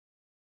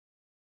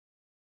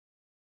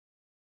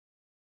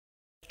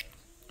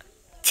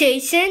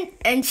Jason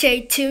and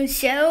J2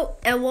 Show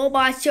and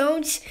Robot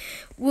Jones.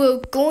 We're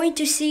going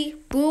to see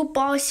Blue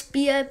Boss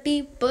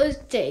BFB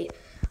birthday.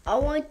 I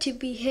want to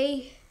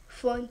behave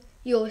from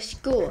your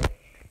school.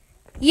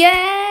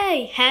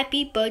 Yay!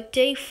 Happy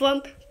birthday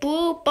from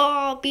Blue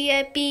Ball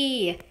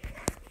BFB.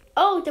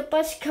 Oh, the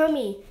bus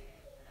coming.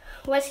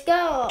 Let's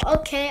go.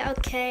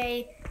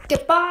 Okay.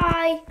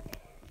 Goodbye.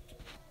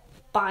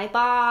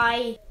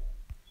 Bye.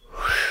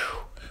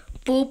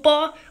 Blue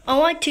Ball, I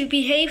want to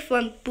behave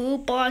from Blue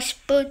Ball's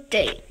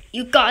birthday.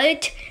 You got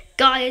it?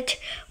 Got it.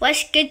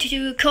 Let's get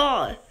to the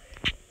car.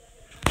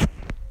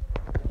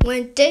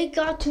 When they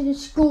got to the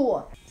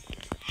school,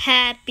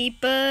 happy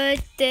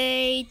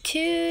birthday to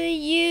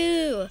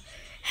you.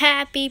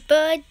 Happy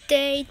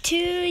birthday to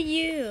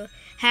you.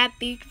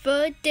 Happy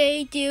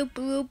birthday, dear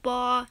Blue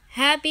Ball.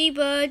 Happy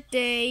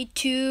birthday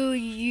to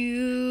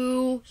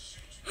you.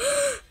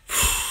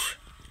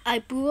 I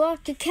blew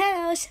out the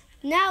candles.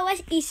 Now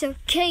let's eat some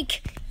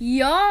cake.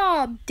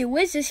 Yum!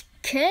 Delicious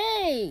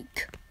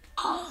cake.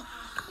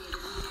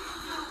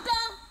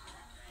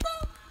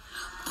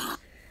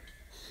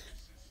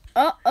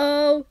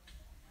 Uh-oh.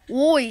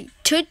 Roy,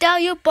 turn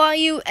down your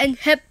volume and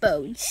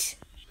headphones.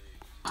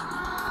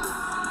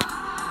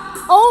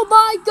 Oh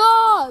my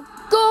God!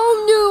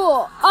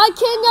 GoNoodle! I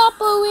cannot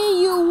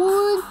believe you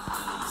ruined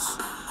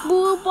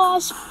Blue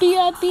Boss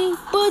BFB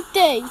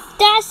birthday.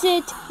 That's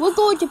it. We're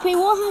going to pay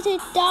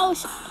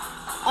 $100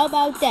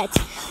 about that.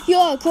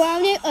 You're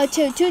grounded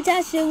until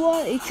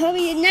 2001 is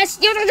coming in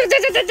next year. You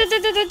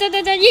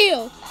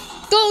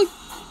go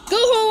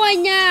home right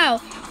now.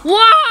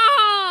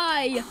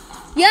 Why?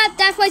 Yep,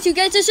 that's what you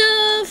get to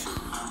serve.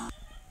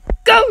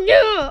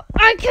 GoNoodle!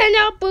 I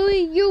cannot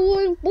believe you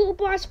ruined Blue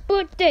Boss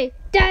birthday.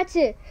 That's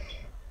it.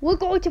 We're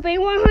going to pay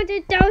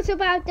 $100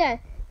 about that.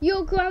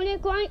 You're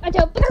grounded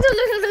until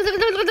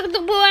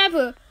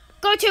forever.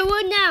 Go to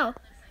work now.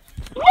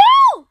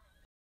 No!